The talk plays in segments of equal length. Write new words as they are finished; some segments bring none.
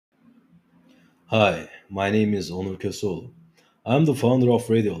Hi, my name is Onur Köseoğlu. I'm the founder of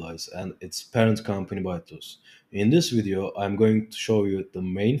Radiolize and its parent company Bytus. In this video, I'm going to show you the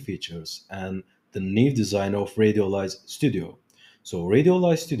main features and the new design of Radiolize Studio. So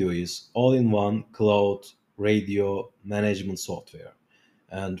Radiolize Studio is all-in-one cloud radio management software.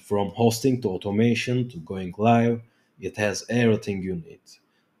 And from hosting to automation to going live, it has everything you need,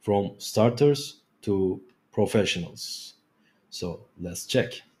 from starters to professionals. So let's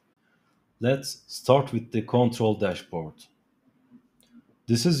check. Let's start with the control dashboard.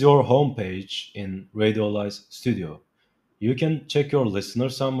 This is your home page in Radiolize Studio. You can check your listener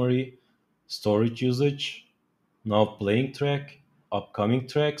summary, storage usage, now playing track, upcoming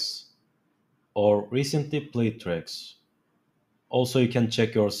tracks, or recently played tracks. Also, you can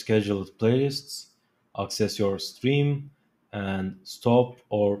check your scheduled playlists, access your stream, and stop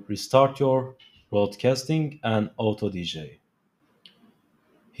or restart your broadcasting and auto DJ.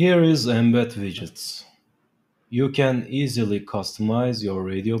 Here is embed widgets. You can easily customize your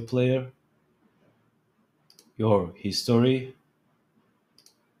radio player, your history,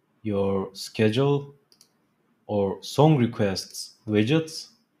 your schedule, or song requests widgets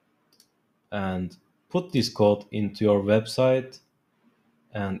and put this code into your website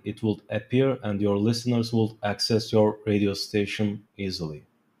and it will appear and your listeners will access your radio station easily.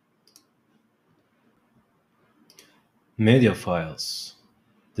 Media files.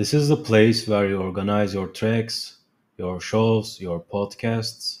 This is the place where you organize your tracks, your shows, your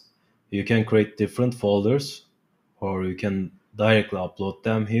podcasts. You can create different folders or you can directly upload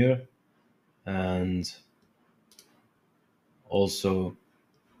them here. And also,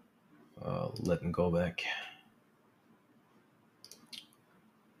 let me go back.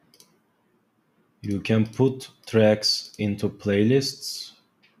 You can put tracks into playlists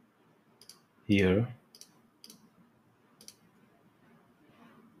here.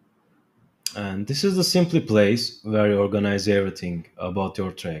 And this is the simply place where you organize everything about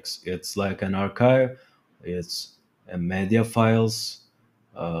your tracks. It's like an archive, it's a media files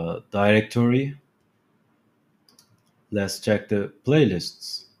directory. Let's check the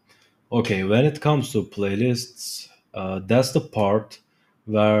playlists. Okay, when it comes to playlists, that's the part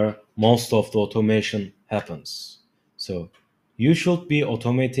where most of the automation happens. So you should be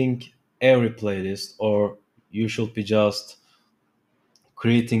automating every playlist, or you should be just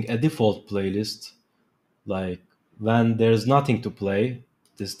creating a default playlist. Like when there's nothing to play,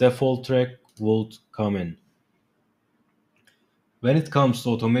 this default track would come in. When it comes to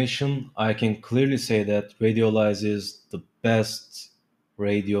automation, I can clearly say that Radiolize is the best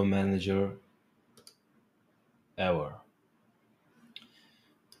radio manager ever.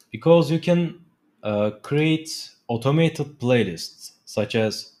 Because you can create automated playlists such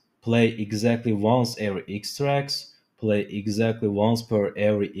as play exactly once every X tracks, play exactly once per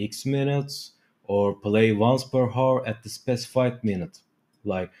every X minutes, or play once per hour at the specified minute.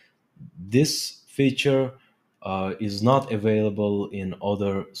 Like this feature is not available in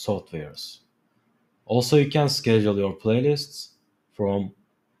other softwares. Also, you can schedule your playlists from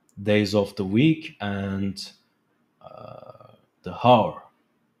days of the week and the hour.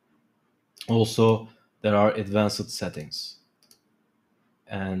 Also, there are advanced settings.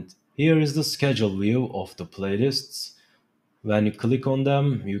 And here is the schedule view of the playlists. When you click on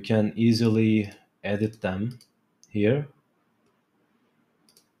them, you can easily edit them here.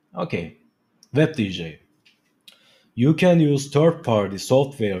 Okay, Web DJ. You can use third-party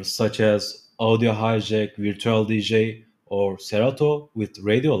software such as Audio Hijack, Virtual DJ, or Serato with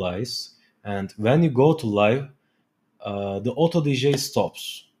Radiolize. And when you go to live, the auto DJ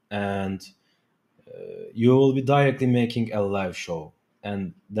stops and you will be directly making a live show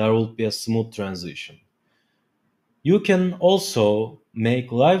and there will be a smooth transition. You can also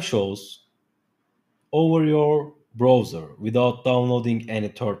make live shows over your browser without downloading any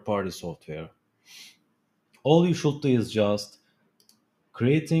third party software. All you should do is just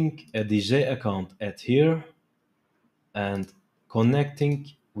creating a DJ account at here and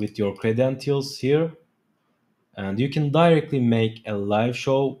connecting with your credentials here, and you can directly make a live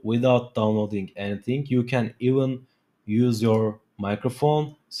show without downloading anything. You can even use your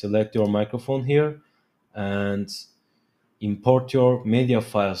microphone, select your microphone here, and import your media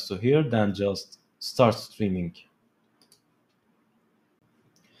files to here, then just start streaming.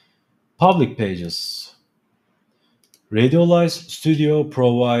 Public pages. Radiolize Studio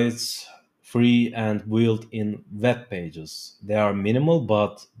provides free and built-in web pages. They are minimal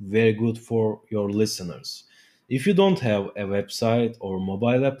but very good for your listeners. If you don't have a website or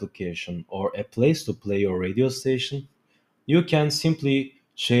mobile application or a place to play your radio station, you can simply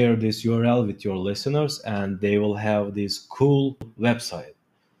share this URL with your listeners and they will have this cool website.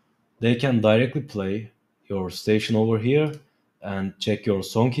 They can directly play your station over here and check your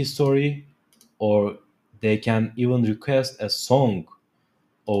song history, or they can even request a song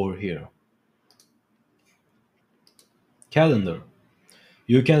over here. Calendar.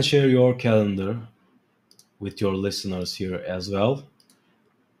 You can share your calendar with your listeners here as well.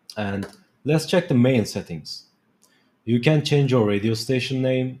 And let's check the main settings. You can change your radio station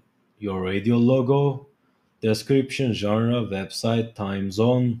name, your radio logo, description, genre, website, time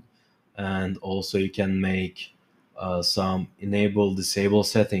zone, and also you can make some enable disable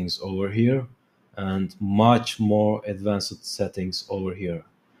settings over here and much more advanced settings over here,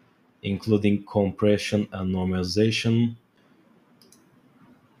 including compression and normalization.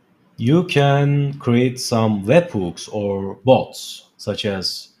 You can create some webhooks or bots, such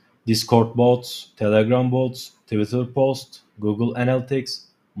as Discord bots, Telegram bots, Twitter posts, Google Analytics,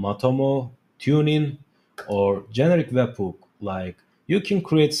 Matomo, TuneIn, or generic webhook. Like you can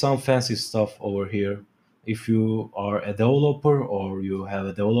create some fancy stuff over here if you are a developer or you have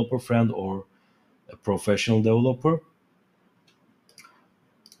a developer friend or a professional developer.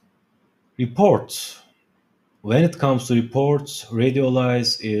 Reports. When it comes to reports,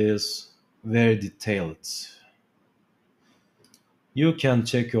 Radiolize is very detailed. You can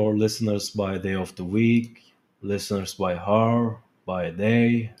check your listeners by day of the week, listeners by hour, by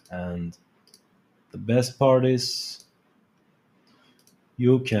day, and the best part is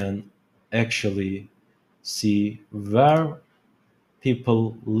you can actually see where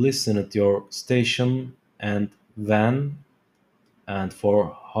people listen at your station and when and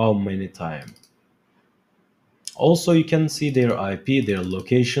for how many time. Also, you can see their IP, their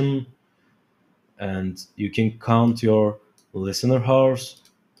location, and you can count your listener hours,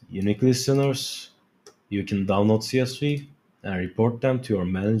 unique listeners. You can download CSV and report them to your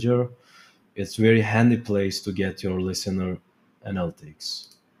manager. It's very handy place to get your listener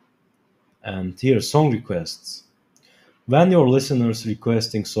analytics. And here, song requests. When your listeners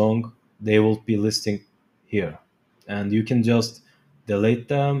requesting song, they will be listing here, and you can just delete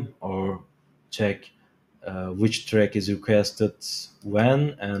them or check which track is requested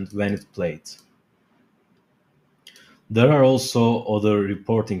when and when it played. There are also other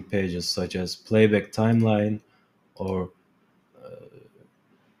reporting pages such as playback timeline, or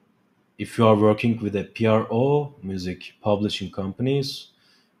if you are working with a PRO, music publishing companies,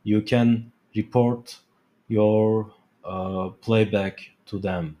 you can report your playback to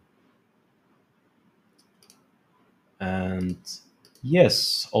them. And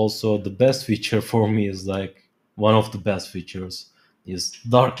yes, also the best feature for me is like one of the best features is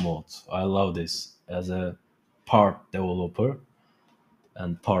dark mode. I love this as a part developer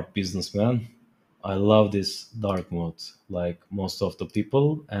and part businessman. I love this dark mode like most of the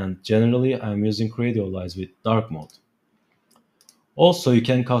people, and generally I'm using Radiolize with dark mode. Also, you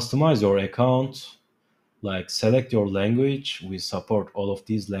can customize your account, like select your language. We support all of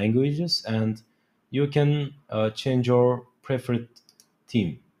these languages, and you can change your preferred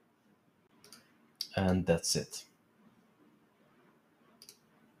theme, and that's it.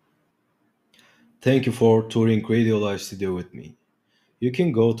 Thank you for touring Radiolize Studio with me. You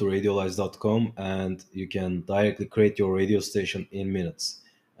can go to radiolize.com and you can directly create your radio station in minutes.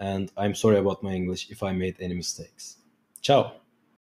 And I'm sorry about my English if I made any mistakes. Ciao.